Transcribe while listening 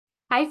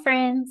Hi,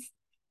 friends.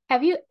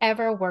 Have you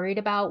ever worried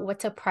about what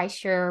to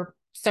price your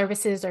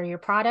services or your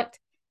product?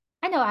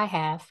 I know I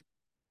have.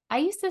 I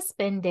used to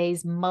spend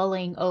days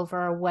mulling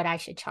over what I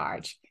should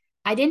charge.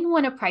 I didn't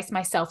want to price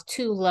myself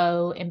too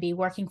low and be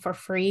working for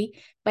free,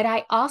 but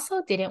I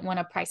also didn't want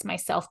to price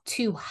myself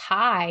too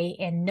high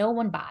and no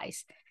one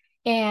buys.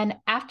 And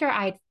after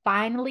I'd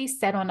finally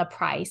set on a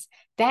price,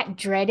 that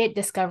dreaded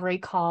discovery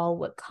call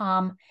would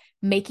come,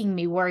 making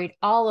me worried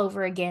all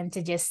over again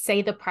to just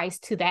say the price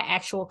to that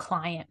actual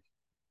client.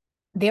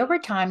 There were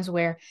times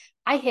where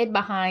I hid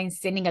behind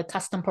sending a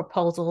custom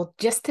proposal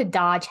just to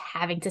dodge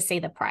having to say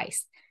the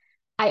price.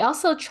 I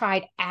also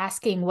tried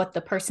asking what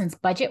the person's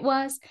budget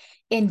was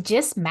and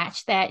just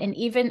matched that, and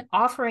even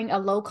offering a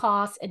low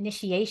cost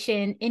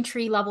initiation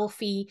entry level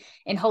fee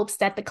in hopes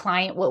that the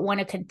client would want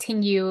to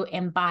continue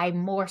and buy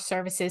more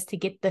services to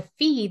get the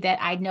fee that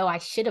I know I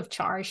should have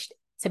charged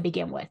to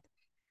begin with.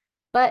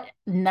 But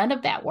none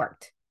of that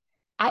worked.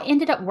 I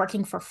ended up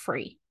working for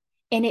free,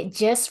 and it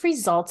just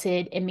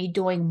resulted in me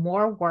doing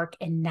more work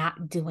and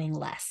not doing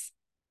less.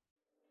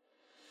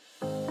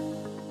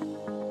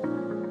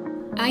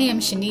 I am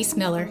Shanice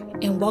Miller,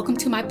 and welcome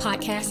to my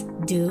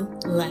podcast, Do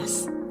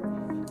Less.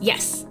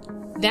 Yes,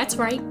 that's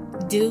right,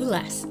 do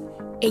less.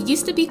 It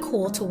used to be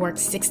cool to work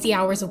 60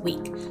 hours a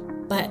week,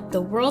 but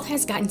the world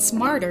has gotten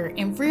smarter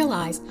and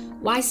realized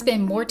why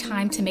spend more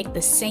time to make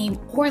the same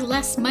or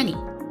less money.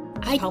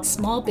 I help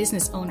small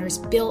business owners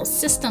build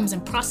systems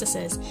and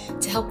processes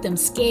to help them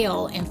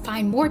scale and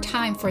find more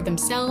time for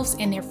themselves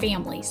and their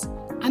families.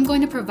 I'm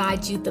going to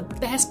provide you the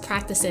best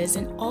practices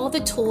and all the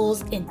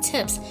tools and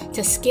tips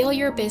to scale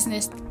your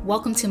business.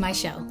 Welcome to my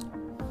show.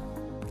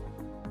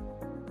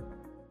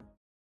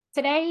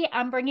 Today,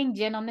 I'm bringing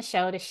Jen on the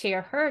show to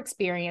share her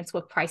experience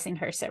with pricing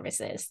her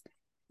services.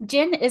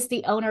 Jen is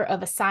the owner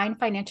of Assign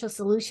Financial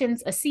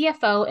Solutions, a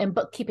CFO and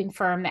bookkeeping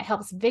firm that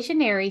helps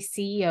visionary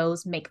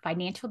CEOs make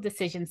financial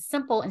decisions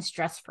simple and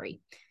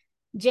stress-free.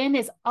 Jen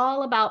is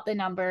all about the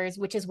numbers,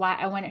 which is why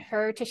I wanted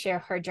her to share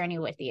her journey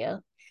with you.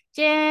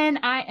 Jen,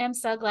 I am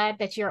so glad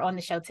that you're on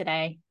the show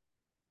today.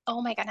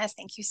 Oh my goodness,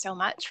 thank you so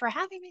much for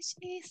having me,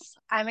 Shanice.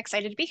 I'm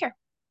excited to be here.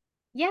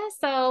 Yeah,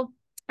 so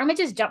I'm gonna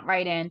just jump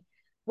right in.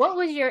 What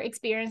was your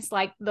experience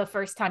like the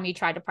first time you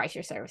tried to price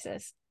your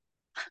services?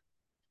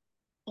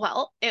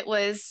 Well, it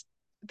was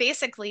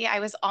basically I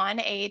was on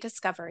a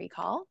discovery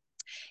call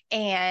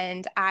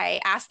and I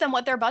asked them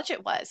what their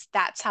budget was.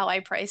 That's how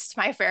I priced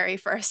my very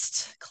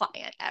first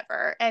client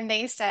ever. And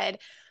they said,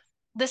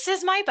 "This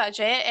is my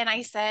budget." And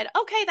I said,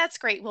 "Okay, that's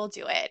great. We'll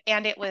do it."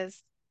 And it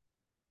was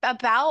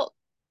about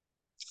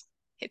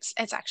it's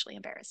actually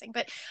embarrassing,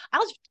 but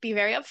I'll just be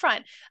very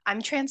upfront.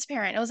 I'm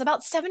transparent. It was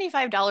about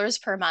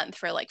 $75 per month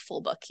for like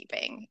full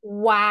bookkeeping.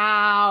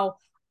 Wow.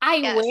 I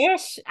Yes.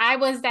 wish I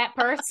was that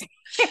person.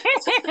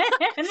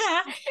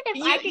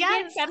 If I could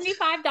get Yes.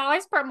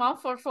 $75 per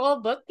month for full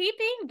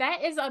bookkeeping,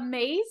 that is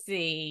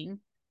amazing.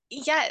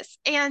 Yes.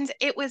 And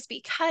it was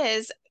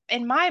because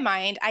in my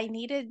mind, that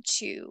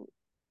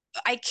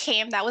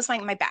was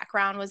my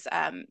background was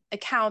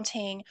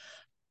accounting,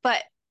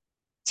 but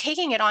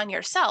taking it on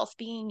yourself,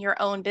 being your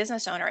own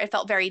business owner, it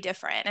felt very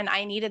different. And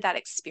I needed that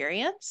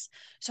experience.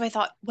 So I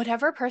thought,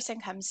 whatever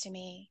person comes to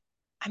me,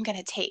 I'm going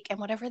to take. And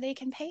whatever they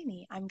can pay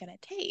me, I'm going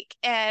to take.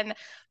 And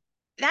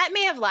that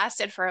may have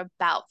lasted for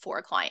about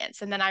four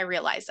clients. And then I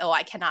realized, oh,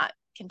 I cannot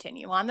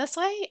continue on this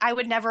way. I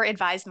would never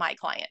advise my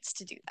clients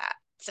to do that.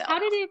 So How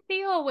did it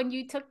feel when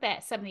you took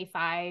that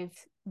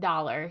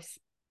 $75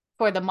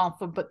 for the month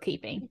for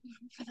bookkeeping?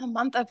 for the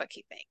month of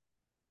bookkeeping,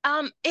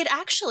 it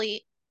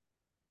actually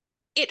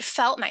it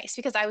felt nice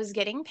because I was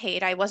getting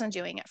paid. I wasn't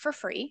doing it for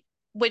free,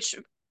 which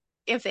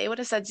if they would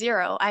have said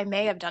zero, I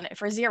may have done it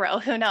for zero.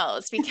 Who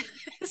knows?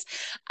 Because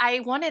I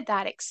wanted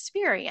that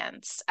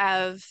experience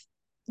of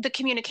the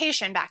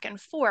communication back and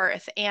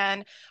forth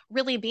and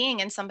really being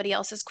in somebody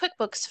else's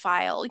QuickBooks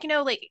file.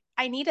 Like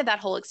I needed that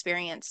whole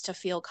experience to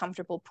feel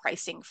comfortable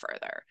pricing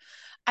further.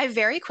 I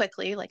very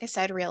quickly, like I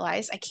said,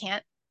 realized I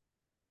can't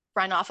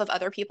run off of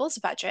other people's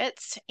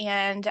budgets.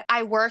 And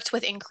I worked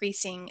with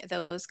increasing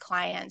those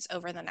clients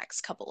over the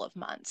next couple of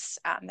months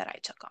that I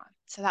took on.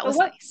 So that So was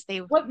what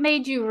nice. what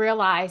made you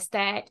realize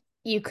that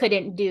you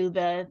couldn't do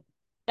the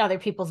other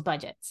people's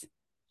budgets?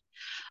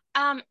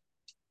 Um,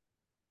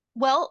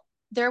 well,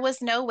 there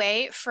was no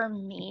way for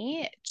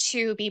me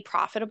to be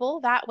profitable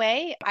that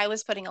way. I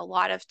was putting a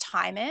lot of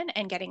time in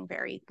and getting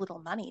very little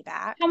money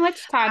back. How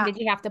much time Uh, did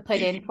you have to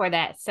put in for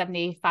that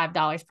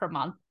 $75 per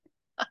month?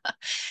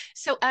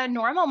 so a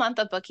normal month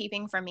of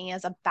bookkeeping for me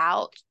is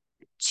about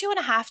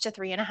 2.5 to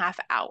 3.5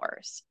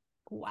 hours.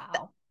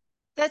 Wow.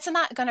 That's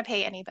not going to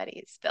pay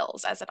anybody's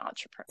bills as an So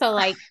entrepreneur.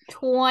 like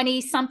 20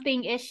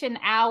 something ish an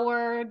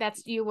hour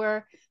that's you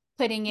were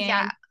putting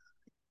Yeah. in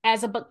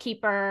as a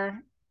bookkeeper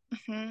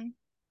Hmm.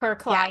 per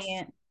Yes.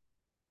 client.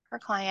 Per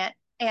client.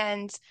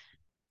 And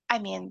I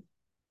mean,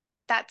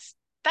 that's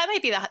that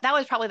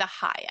was probably the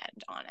high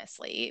end,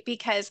 honestly,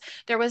 because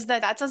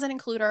that doesn't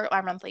include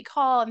our monthly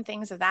call and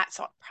things of that.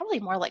 So probably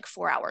more like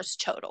 4 hours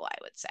total, I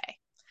would say.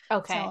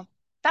 Okay. So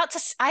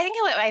I think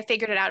I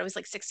figured it out. It was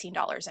like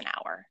 $16 an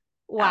hour.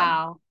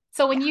 Wow.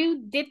 So when Yeah.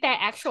 you did that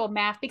actual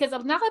math, because a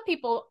lot of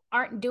people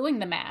aren't doing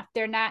the math,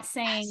 they're not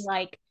saying Yes.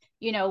 like,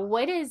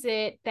 what is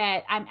it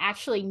that I'm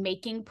actually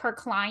making per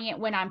client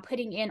when I'm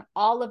putting in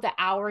all of the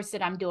hours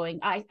that I'm doing?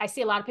 I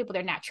see a lot of people,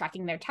 they're not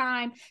tracking their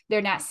time.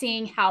 They're not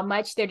seeing how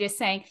much. They're just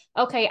saying,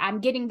 okay,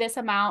 I'm getting this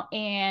amount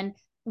and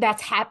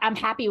I'm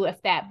happy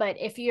with that. But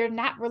if you're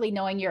not really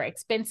knowing your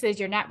expenses,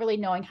 you're not really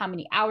knowing how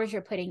many hours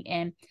you're putting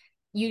in,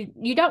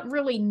 you don't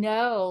really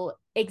know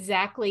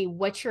exactly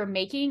what you're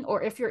making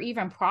or if you're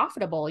even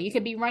profitable. You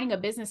could be running a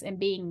business and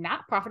being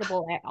not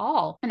profitable at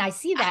all. And I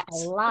see that a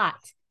lot.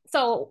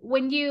 So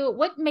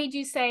what made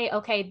you say,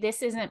 okay,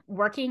 this isn't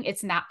working,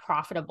 it's not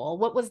profitable?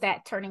 What was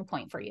that turning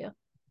point for you?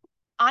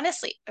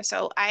 Honestly,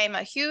 so I am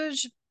a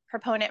huge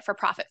proponent for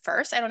Profit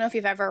First. I don't know if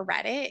you've ever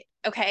read it,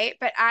 okay,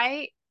 but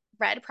I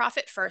read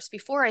Profit First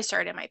before I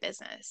started my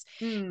business.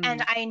 And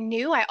Mm. I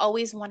knew I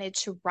always wanted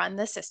to run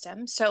the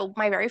system. So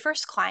my very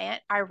first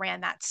client, I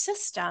ran that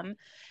system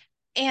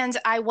and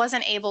I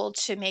wasn't able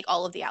to make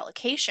all of the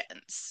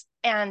allocations.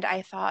 And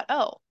I thought,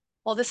 oh,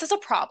 well, this is a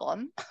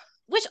problem,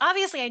 which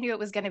obviously I knew it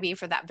was going to be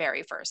for that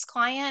very first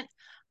client.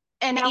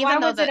 And Now, why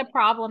even though was it a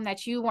problem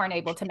that you weren't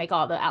able to make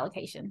all the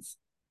allocations?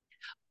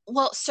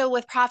 well, so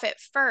with Profit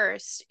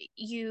First,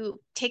 you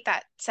take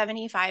that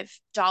 $75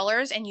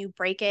 and you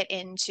break it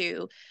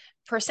into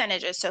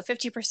percentages. So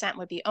 50%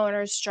 would be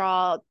owner's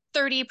draw,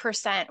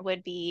 30%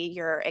 would be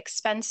your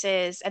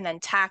expenses, and then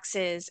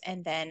taxes,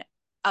 and then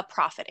a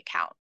profit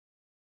account.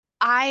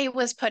 I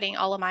was putting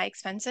all of my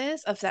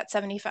expenses of that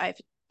 75,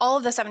 all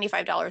of the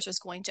 $75 was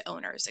going to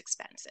owner's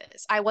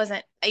expenses. I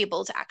wasn't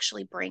able to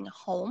actually bring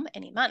home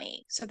any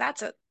money. So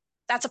that's a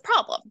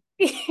problem.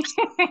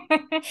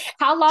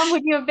 How long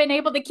would you have been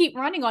able to keep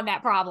running on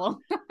that problem?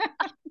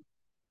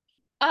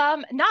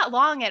 Not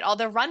long at all.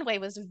 The runway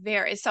was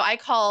very, so I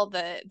call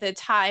the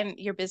time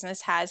your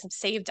business has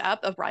saved up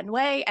a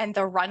runway, and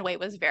the runway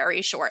was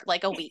very short,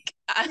 like a week.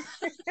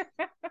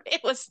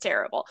 It was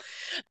terrible.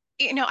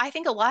 I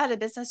think a lot of the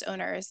business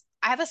owners,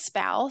 I have a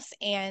spouse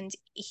and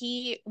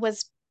he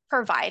was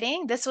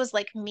providing. This was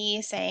like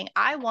me saying,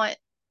 I want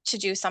to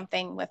do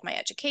something with my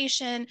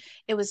education.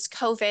 It was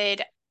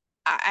COVID.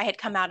 I had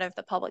come out of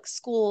the public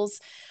schools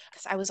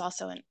because I was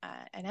also an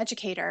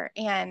educator,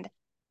 and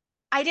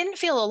I didn't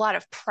feel a lot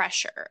of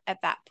pressure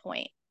at that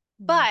point.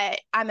 Mm. But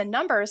I'm a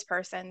numbers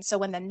person. So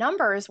when the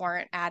numbers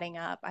weren't adding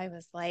up, I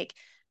was like,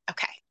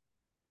 okay,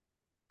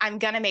 I'm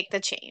going to make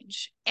the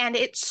change. And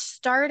it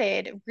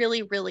started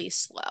really, really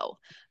slow.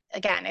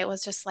 Again, it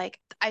was just like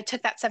I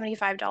took that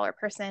 $75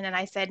 person and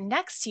I said,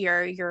 next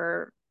year,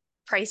 your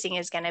pricing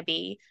is going to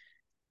be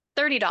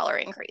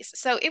 $30 increase.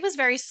 So it was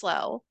very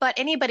slow, but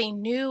anybody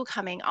new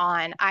coming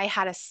on, I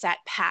had a set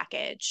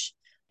package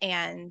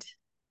and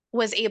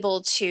was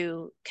able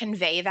to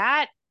convey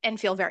that and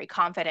feel very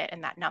confident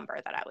in that number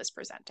that I was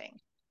presenting.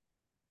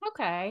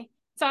 Okay.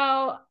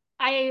 So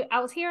I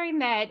was hearing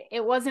that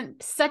it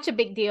wasn't such a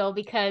big deal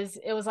because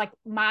it was like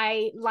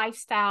my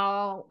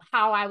lifestyle,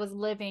 how I was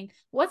living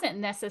wasn't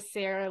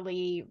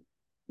necessarily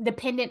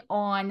dependent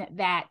on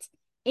that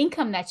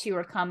income that you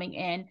were coming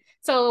in.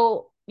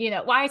 So,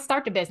 why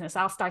start the business?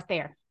 I'll start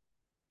there.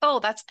 Oh,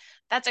 that's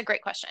a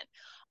great question.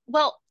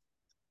 Well,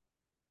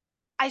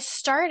 I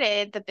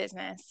started the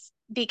business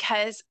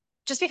because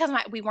just because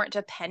we weren't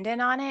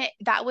dependent on it,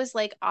 that was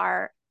like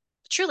our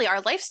truly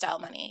our lifestyle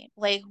money,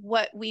 like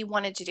what we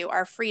wanted to do,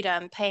 our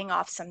freedom, paying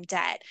off some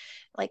debt.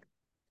 Like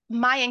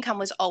my income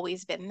was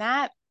always been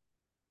that.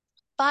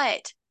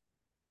 But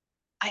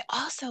I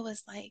also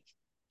was like,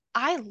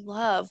 I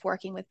love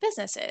working with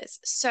businesses.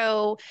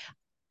 So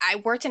I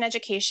worked in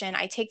education.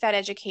 I take that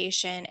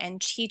education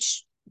and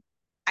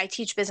I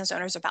teach business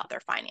owners about their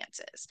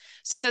finances.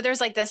 So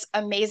there's like this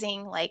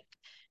amazing like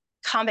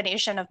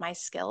combination of my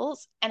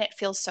skills, and it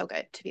feels so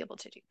good to be able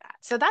to do that.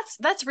 So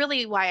that's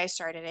really why I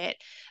started it.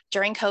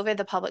 During COVID,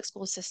 the public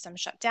school system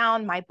shut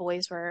down. My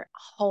boys were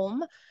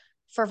home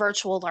for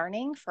virtual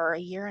learning for a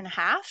year and a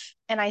half,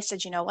 and I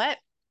said, you know what?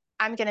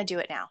 I'm going to do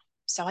it now.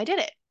 So I did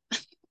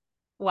it.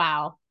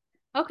 Wow.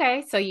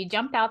 Okay, so you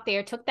jumped out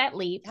there, took that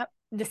leap, Yep.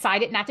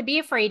 decided not to be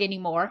afraid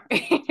anymore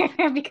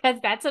because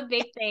that's a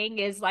big thing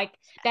is like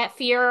that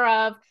fear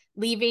of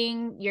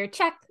leaving your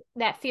check,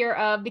 that fear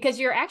of because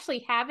you're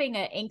actually having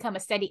an income, a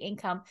steady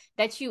income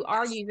that you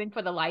are Yes. using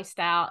for the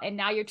lifestyle, and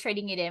now you're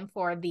trading it in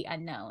for the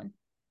unknown.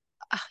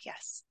 Oh,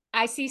 yes.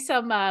 I see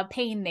some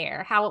pain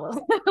there. How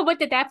what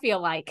did that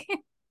feel like?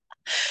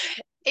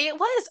 It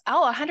was,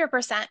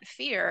 100%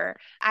 fear.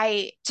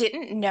 I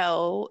didn't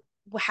know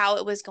how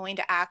it was going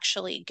to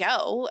actually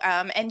go.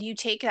 And you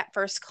take that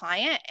first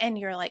client and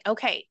you're like,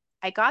 okay,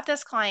 I got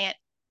this client,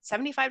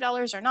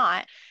 $75 or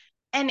not.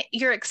 And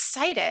you're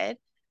excited.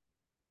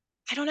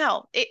 I don't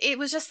know. It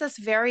was just this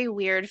very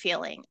weird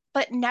feeling,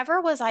 but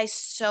never was I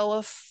so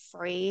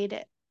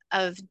afraid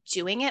of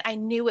doing it. I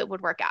knew it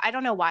would work out. I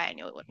don't know why I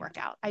knew it would work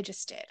out. I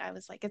just did. I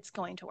was like, it's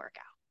going to work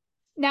out.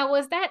 Now,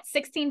 was that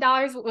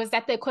 $16? Was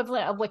that the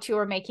equivalent of what you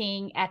were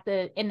making at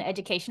the in the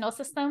educational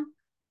system?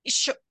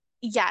 Sure.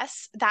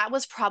 Yes, that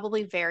was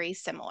probably very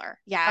similar.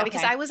 Yeah,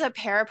 because Okay. I was a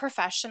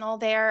paraprofessional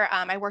there.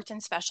 I worked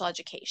in special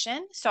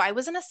education. So I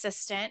was an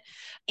assistant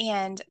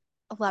and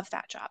loved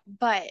that job.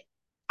 But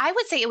I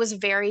would say it was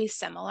very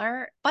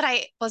similar, but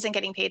I wasn't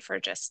getting paid for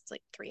just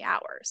like 3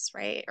 hours,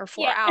 right? Or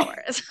four Yeah.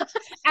 hours.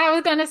 I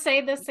was gonna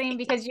say the same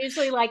because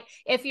usually, like,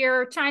 if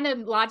you're trying to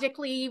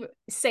logically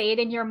say it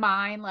in your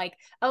mind, like,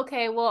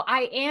 okay, well,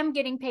 I am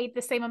getting paid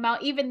the same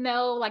amount, even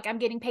though like I'm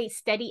getting paid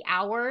steady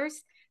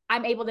hours.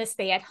 I'm able to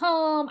stay at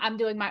home. I'm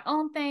doing my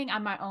own thing.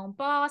 I'm my own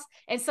boss.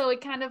 And so it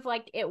kind of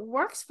like it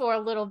works for a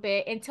little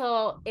bit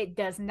until it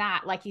does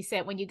not. Like you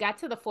said, when you got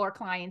to the four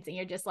clients and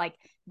you're just like,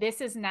 this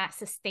is not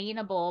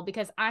sustainable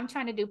because I'm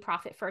trying to do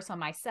profit first on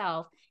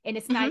myself and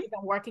it's not Mhm.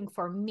 even working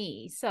for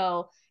me.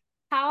 So,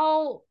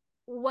 how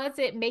was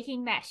it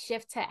making that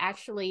shift to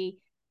actually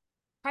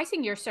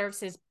pricing your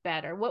services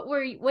better?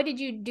 What did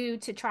you do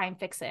to try and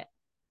fix it?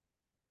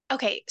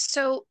 Okay,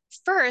 so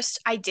first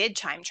I did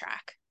time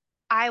track.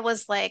 I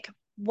was like,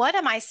 what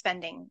am I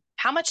spending?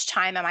 How much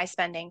time am I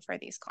spending for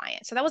these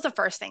clients? So that was the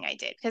first thing I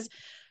did because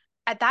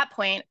at that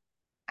point,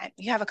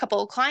 you have a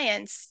couple of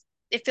clients,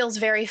 it feels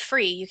very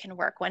free. You can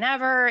work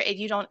whenever.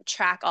 You don't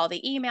track all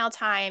the email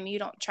time, you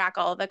don't track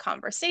all the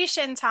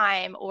conversation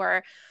time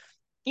or,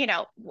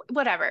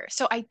 whatever.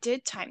 So I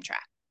did time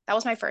track. That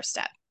was my first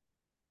step.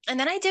 And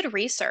then I did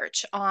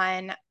research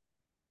on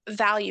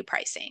value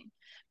pricing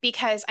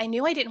because I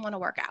knew I didn't want to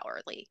work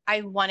hourly.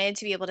 I wanted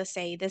to be able to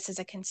say this is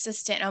a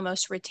consistent,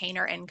 almost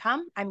retainer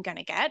income I'm going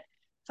to get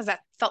because that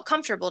felt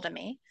comfortable to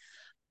me.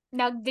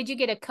 Now, did you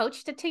get a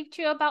coach to teach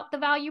you about the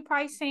value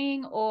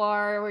pricing,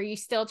 or were you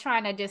still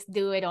trying to just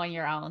do it on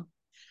your own?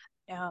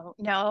 No,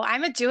 no,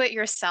 I'm a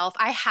do-it-yourself.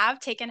 I have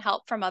taken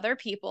help from other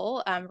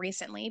people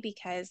recently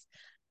because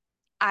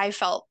I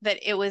felt that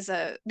it was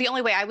the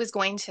only way I was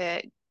going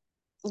to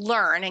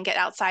learn and get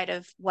outside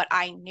of what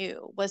I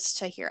knew was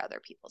to hear other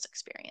people's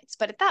experience.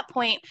 But at that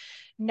point,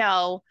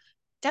 no,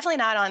 definitely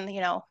not on,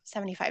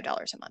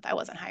 $75 a month. I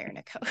wasn't hiring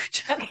a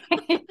coach. Okay.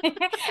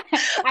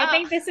 I uh,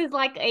 think this is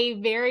like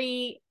a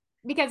very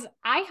because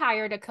I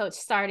hired a coach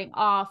starting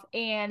off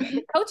and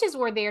the coaches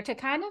were there to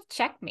kind of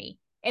check me.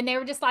 And they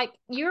were just like,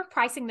 you're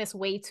pricing this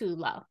way too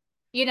low.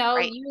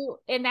 right. You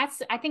and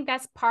that's I think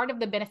that's part of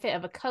the benefit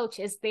of a coach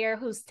is there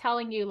who's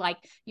telling you like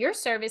your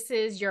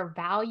services, your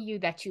value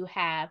that you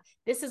have,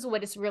 this is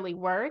what it's really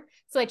worth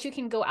so that you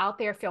can go out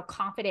there, feel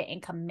confident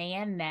and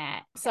command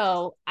that. Yes.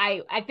 So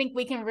I think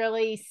we can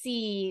really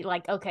see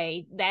like,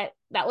 okay, that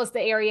was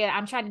the area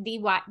I'm trying to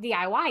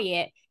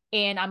DIY it.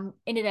 And I'm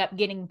ended up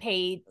getting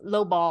paid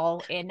low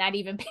ball and not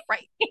even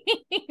Right.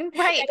 paying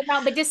Right. that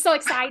amount, but just so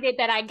excited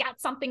that I got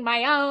something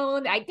my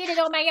own. I did it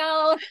on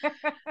my own.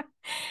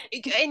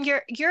 And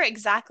you're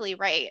exactly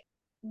right.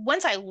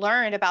 Once I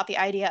learned about the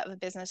idea of a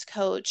business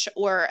coach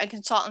or a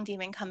consultant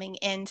even coming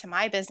into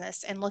my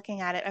business and looking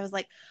at it, I was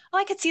like, oh,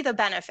 I could see the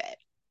benefit.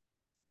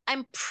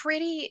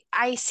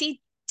 I see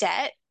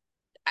debt.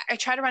 I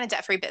try to run a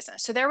debt-free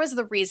business. So there was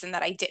the reason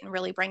that I didn't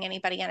really bring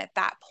anybody in at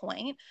that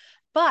point.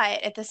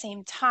 But at the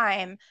same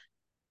time,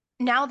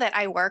 now that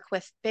I work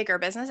with bigger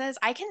businesses,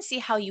 I can see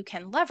how you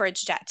can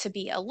leverage debt to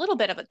be a little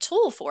bit of a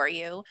tool for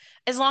you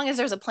as long as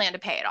there's a plan to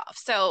pay it off.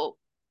 So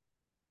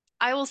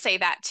I will say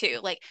that too,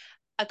 like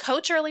a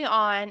coach early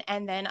on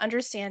and then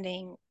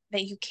understanding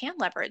that you can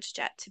leverage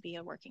debt to be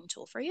a working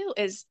tool for you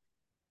is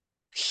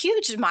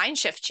huge mind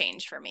shift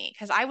change for me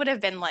because I would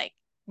have been like,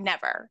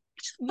 never.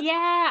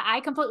 Yeah, I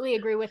completely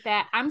agree with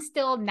that. I'm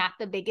still not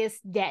the biggest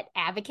debt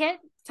advocate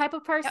type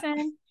of Yep.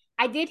 person.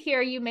 I did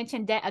hear you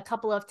mention debt a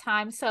couple of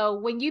times. So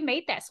when you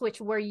made that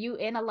switch, were you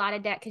in a lot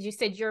of debt? Because you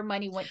said your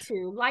money went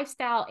to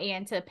lifestyle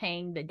and to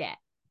paying the debt.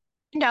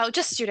 No,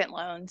 just student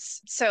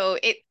loans.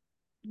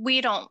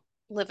 We don't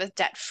live a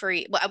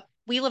debt-free, well,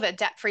 we live a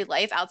debt-free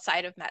life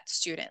outside of that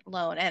student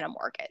loan and a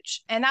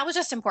mortgage. And that was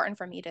just important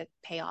for me to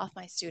pay off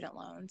my student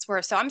loans.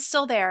 So I'm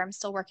still there, I'm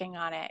still working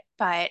on it,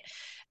 but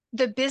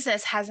the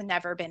business has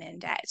never been in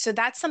debt. So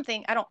that's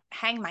something I don't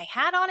hang my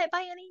hat on it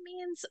by any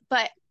means,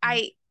 but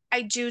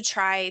I do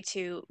try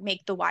to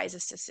make the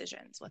wisest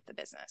decisions with the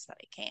business that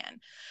I can.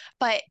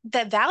 But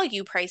the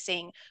value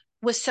pricing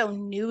was so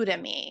new to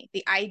me,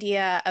 the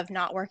idea of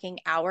not working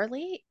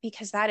hourly,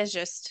 because that is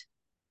just,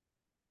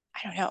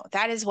 I don't know,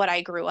 that is what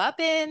I grew up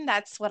in.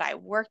 That's what I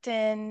worked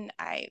in.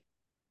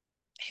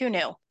 Who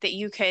knew that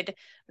you could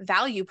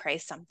value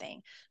price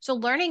something? So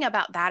learning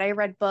about that, I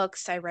read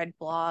books, I read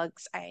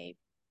blogs, I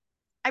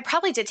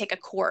probably did take a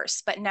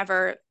course, but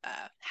never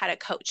had a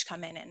coach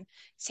come in and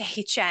say,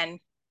 "Hey, Jen,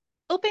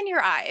 open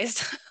your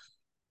eyes."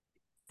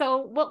 So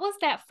what was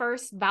that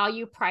first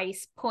value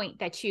price point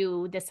that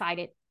you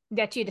decided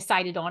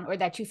on or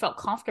that you felt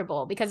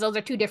comfortable? Because those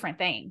are two different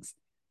things.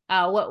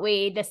 What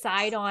we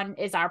decide on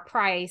is our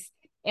price,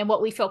 and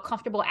what we feel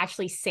comfortable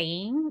actually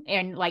saying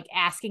and like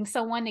asking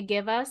someone to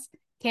give us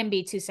can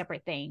be two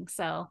separate things.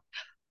 So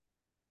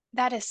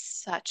That is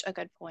such a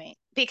good point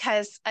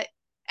because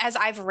as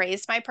I've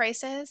raised my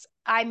prices,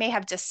 I may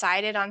have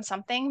decided on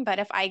something, but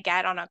if I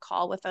get on a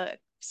call with a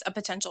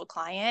potential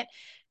client,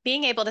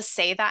 being able to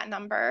say that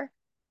number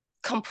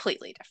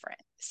completely different.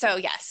 So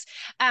yes.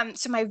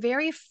 So my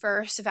very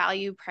first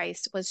value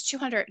price was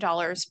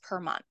 $200 per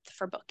month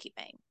for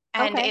bookkeeping.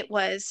 And Okay. it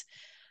was,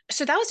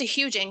 so that was a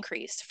huge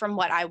increase from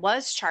what I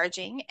was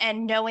charging.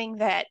 And knowing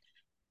that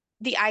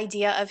the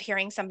idea of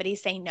hearing somebody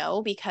say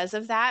no because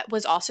of that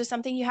was also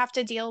something you have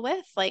to deal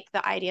with, like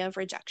the idea of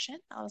rejection.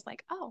 I was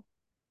like, oh,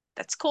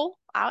 that's cool.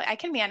 I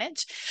can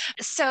manage.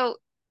 So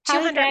How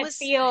did 200 that was,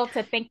 feel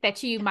to think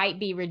that you might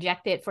be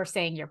rejected for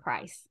saying your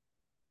price?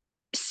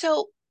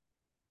 so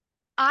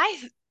I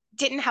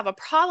didn't have a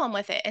problem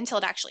with it until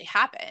it actually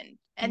happened.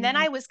 And then Mm.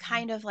 I was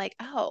kind of like,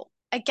 oh,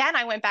 again,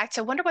 I went back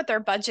to wonder what their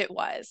budget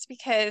was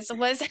because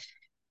was,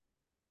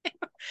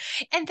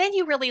 and then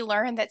you really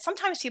learn that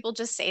sometimes people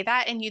just say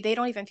that and they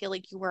don't even feel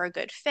like you were a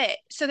good fit.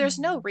 So there's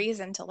no Mm.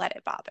 reason to let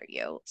it bother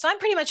you. So I'm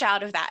pretty much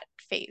out of that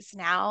phase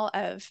now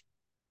of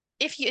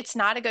if it's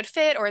not a good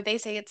fit or they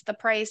say it's the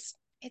price,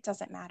 it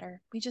doesn't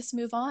matter. We just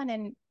move on.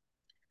 And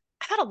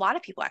I've had a lot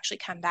of people actually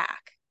come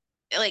back.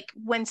 Like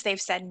once they've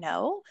said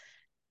no,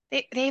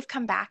 they've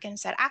come back and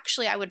said,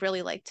 actually, I would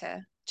really like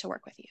to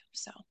work with you.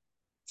 So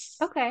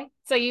Okay.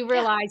 So you yeah,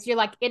 realize you're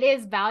like, it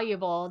is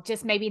valuable,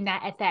 just maybe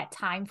not at that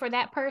time for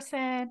that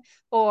person,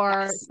 or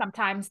yes.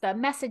 sometimes the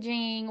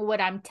messaging, what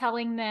I'm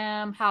telling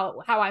them,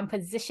 how I'm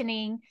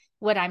positioning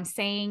what I'm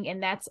saying.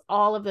 And that's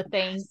all of the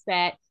things Yes.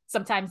 that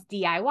sometimes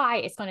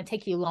DIY, it's going to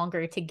take you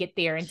longer to get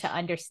there and to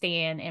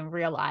understand and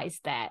realize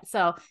that.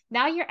 So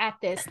now you're at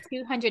this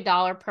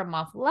 $200 per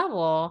month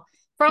level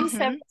from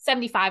Hmm.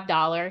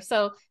 $75.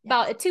 So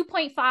about Yes. a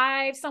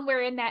 2.5,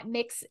 somewhere in that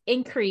mix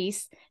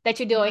increase that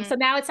you're doing. Hmm. So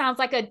now it sounds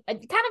like a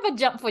kind of a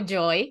jump for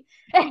joy.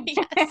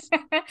 Yes.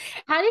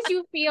 How did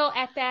you feel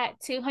at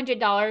that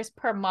 $200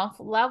 per month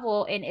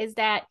level? And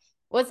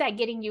was that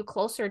getting you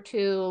closer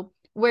to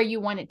where you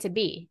want it to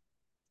be?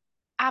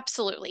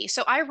 Absolutely.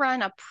 So I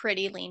run a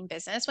pretty lean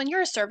business. When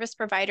you're a service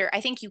provider,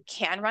 I think you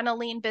can run a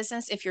lean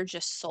business if you're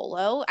just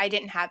solo. I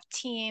didn't have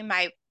team.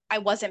 I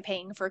wasn't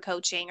paying for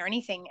coaching or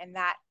anything in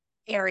that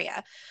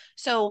area.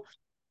 So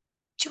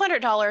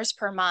 $200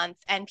 per month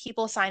and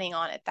people signing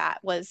on at that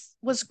was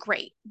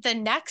great. The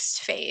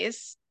next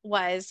phase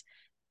was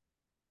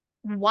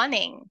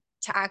wanting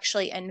to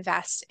actually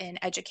invest in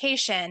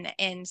education,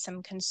 in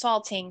some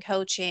consulting,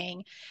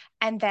 coaching,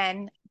 and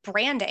then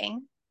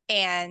branding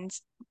and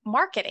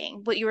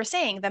marketing. What you were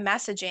saying, the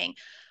messaging.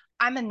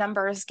 I'm a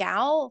numbers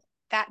gal.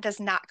 That does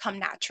not come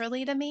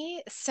naturally to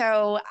me.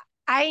 So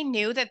I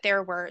knew that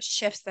there were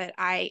shifts that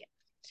I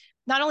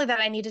not only that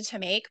I needed to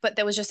make, but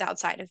that was just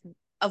outside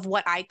of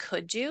what I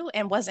could do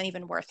and wasn't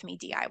even worth me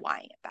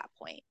DIYing at that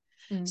point.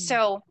 Mm.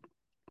 So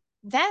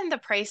then the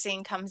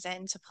pricing comes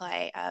into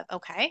play of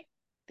okay,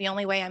 the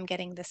only way I'm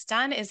getting this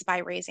done is by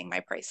raising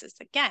my prices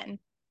again.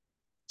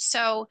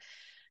 So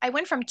I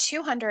went from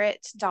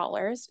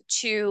 $200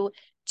 to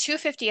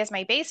 $250 as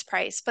my base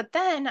price, but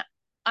then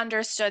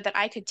understood that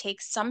I could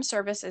take some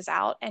services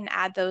out and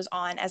add those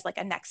on as like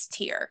a next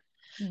tier.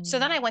 So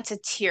then Mm. I went to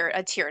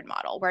a tiered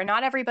model where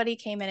not everybody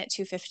came in at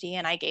 250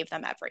 and I gave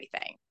them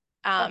everything.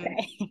 Um,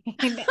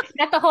 Okay.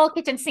 Not the whole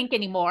kitchen sink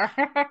anymore.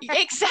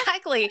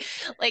 exactly.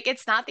 Like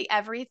it's not the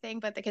everything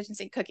but the kitchen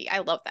sink cookie. I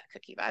love that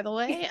cookie, by the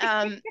way.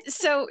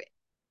 So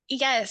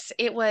yes,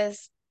 it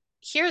was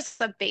here's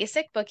the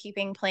basic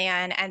bookkeeping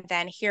plan, and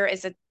then here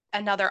is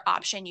another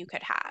option you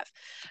could have.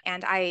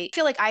 And I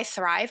feel like I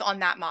thrive on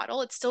that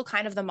model. It's still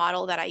kind of the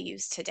model that I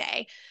use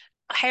today.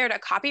 I hired a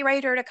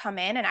copywriter to come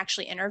in and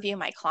actually interview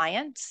my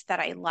clients that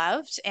I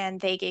loved, and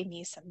they gave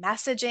me some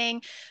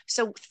messaging.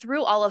 So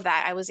through all of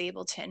that, I was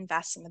able to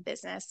invest in the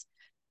business.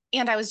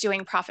 And I was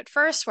doing profit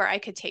first, where I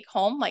could take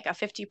home like a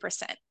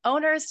 50%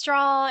 owner's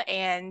draw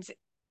and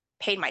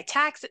paid my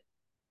tax.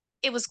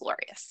 It was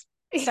glorious.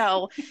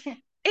 So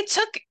it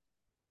took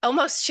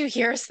almost 2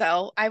 years,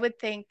 though. I would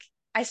think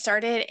I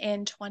started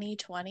in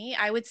 2020.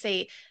 I would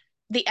say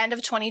the end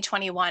of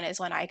 2021 is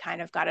when I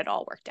kind of got it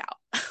all worked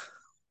out.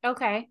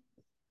 Okay.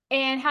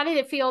 And how did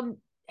it feel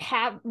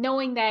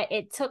knowing that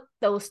it took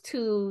those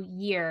 2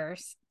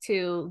 years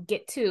to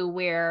get to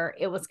where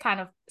it was kind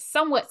of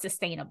somewhat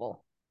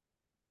sustainable?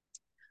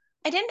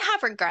 I didn't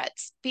have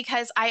regrets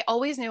because I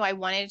always knew I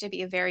wanted it to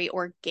be a very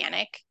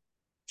organic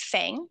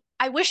thing.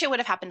 I wish it would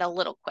have happened a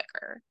little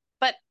quicker,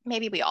 but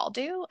maybe we all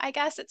do, I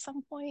guess, at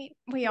some point.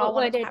 We all What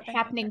want it would to it happen quicker.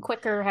 happening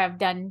quicker have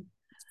done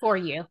for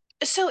you?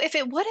 So if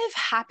it would have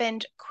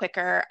happened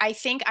quicker, I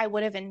think I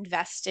would have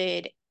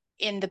invested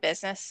in the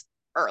business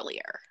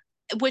earlier,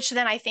 which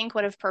then I think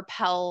would have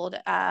propelled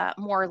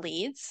more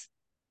leads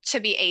to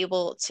be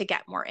able to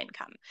get more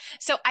income.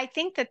 So I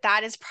think that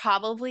that is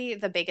probably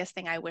the biggest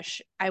thing I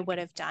wish I would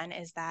have done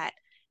is that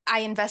I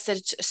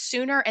invested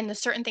sooner in the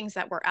certain things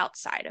that were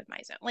outside of my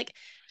zone. Like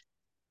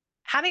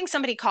having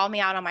somebody call me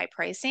out on my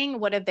pricing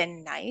would have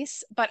been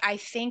nice, but I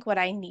think what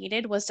I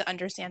needed was to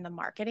understand the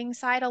marketing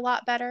side a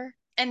lot better.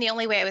 And the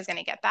only way I was going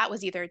to get that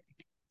was either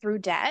through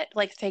debt,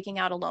 like taking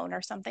out a loan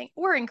or something,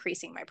 or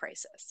increasing my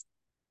prices.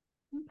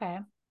 Okay.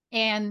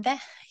 And Then,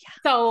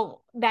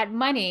 so that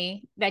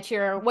money that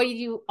yeah. what do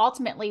you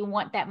ultimately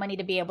want that money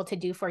to be able to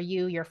do for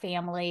you, your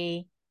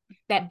family,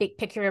 that big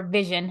picture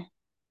vision?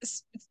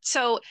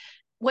 So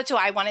what do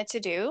I want it to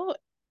do?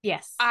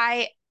 Yes.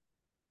 I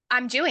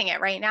I'm doing it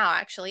right now,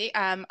 actually.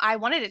 I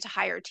wanted it to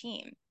hire a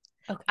team.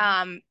 Okay.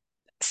 Um,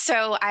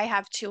 so I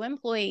have two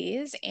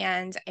employees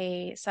and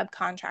a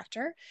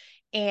subcontractor,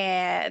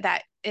 and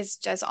that is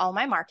does all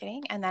my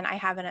marketing. And then I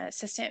have an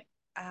assistant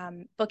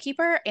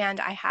bookkeeper, and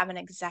I have an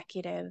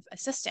executive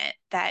assistant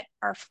that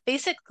are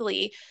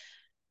basically,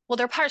 well,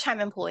 they're part-time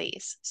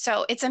employees.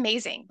 So it's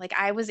amazing. Like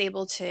I was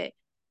able to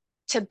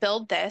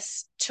build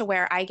this to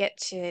where I get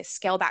to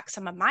scale back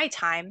some of my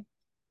time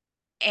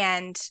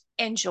and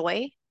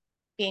enjoy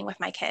being with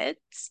my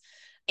kids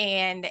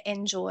and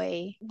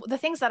enjoy the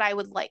things that I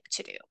would like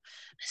to do.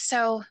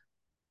 So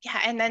yeah,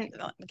 and then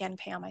again,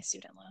 pay on my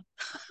student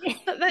loan.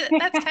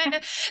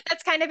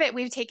 That's kind of it.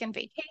 We've taken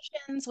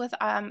vacations with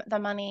the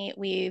money.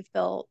 We've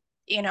built,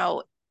 you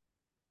know,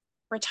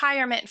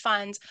 retirement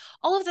funds,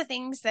 all of the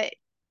things that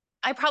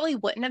I probably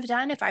wouldn't have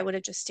done if I would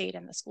have just stayed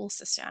in the school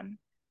system.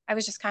 I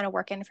was just kind of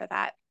working for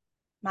that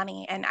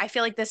money. And I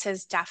feel like this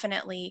is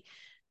definitely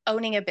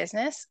owning a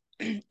business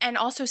and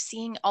also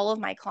seeing all of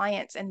my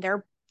clients and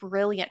their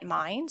brilliant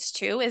minds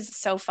too is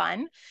so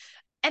fun.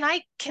 And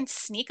I can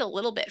sneak a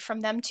little bit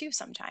from them too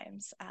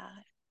sometimes,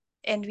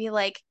 and be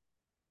like,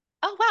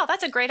 oh, wow,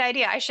 that's a great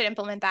idea. I should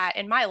implement that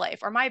in my life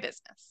or my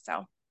business.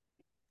 So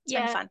it's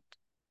been Yeah. fun.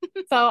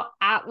 So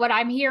what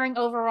I'm hearing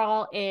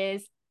overall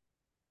is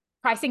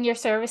pricing your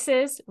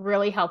services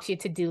really helps you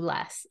to do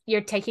less.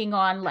 You're taking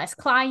on less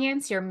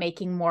clients, you're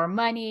making more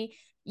money,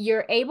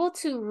 you're able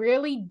to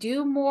really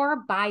do more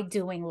by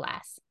doing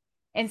less.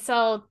 And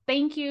so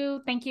thank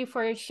you. Thank you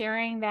for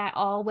sharing that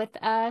all with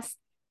us.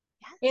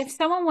 If Yes.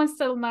 someone wants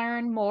to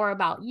learn more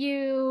about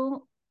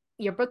you,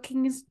 your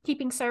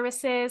bookkeeping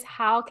services,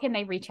 how can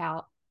they reach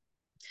out?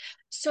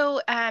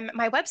 So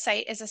my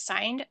website is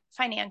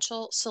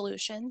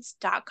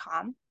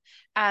assignedfinancialsolutions.com.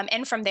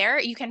 And from there,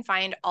 you can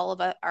find all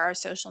of our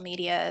social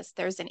medias.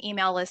 There's an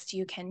email list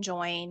you can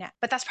join,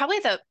 but that's probably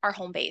our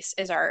home base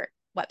is our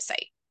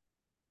website.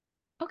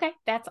 Okay,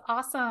 that's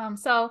awesome.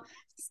 So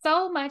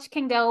much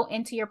can go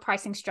into your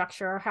pricing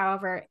structure.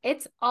 However,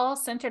 it's all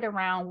centered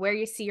around where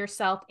you see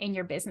yourself in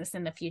your business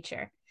in the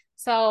future.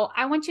 So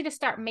I want you to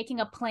start making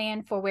a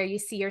plan for where you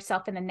see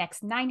yourself in the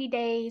next 90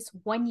 days,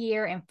 1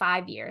 year, and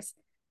 5 years.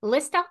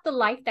 List out the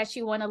life that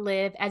you want to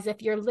live as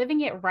if you're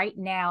living it right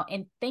now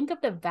and think of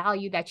the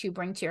value that you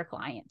bring to your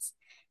clients.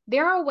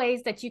 There are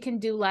ways that you can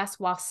do less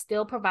while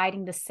still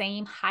providing the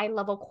same high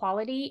level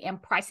quality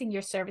and pricing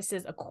your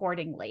services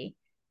accordingly.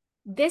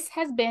 This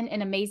has been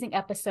an amazing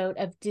episode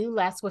of Do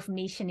Less with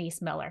me,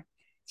 Shanice Miller.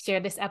 Share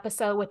this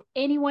episode with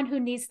anyone who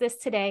needs this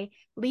today.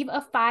 Leave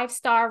a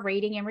 5-star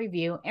rating and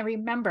review. And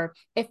remember,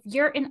 if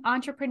you're an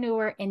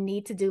entrepreneur and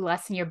need to do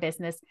less in your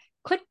business,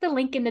 click the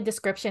link in the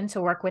description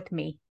to work with me.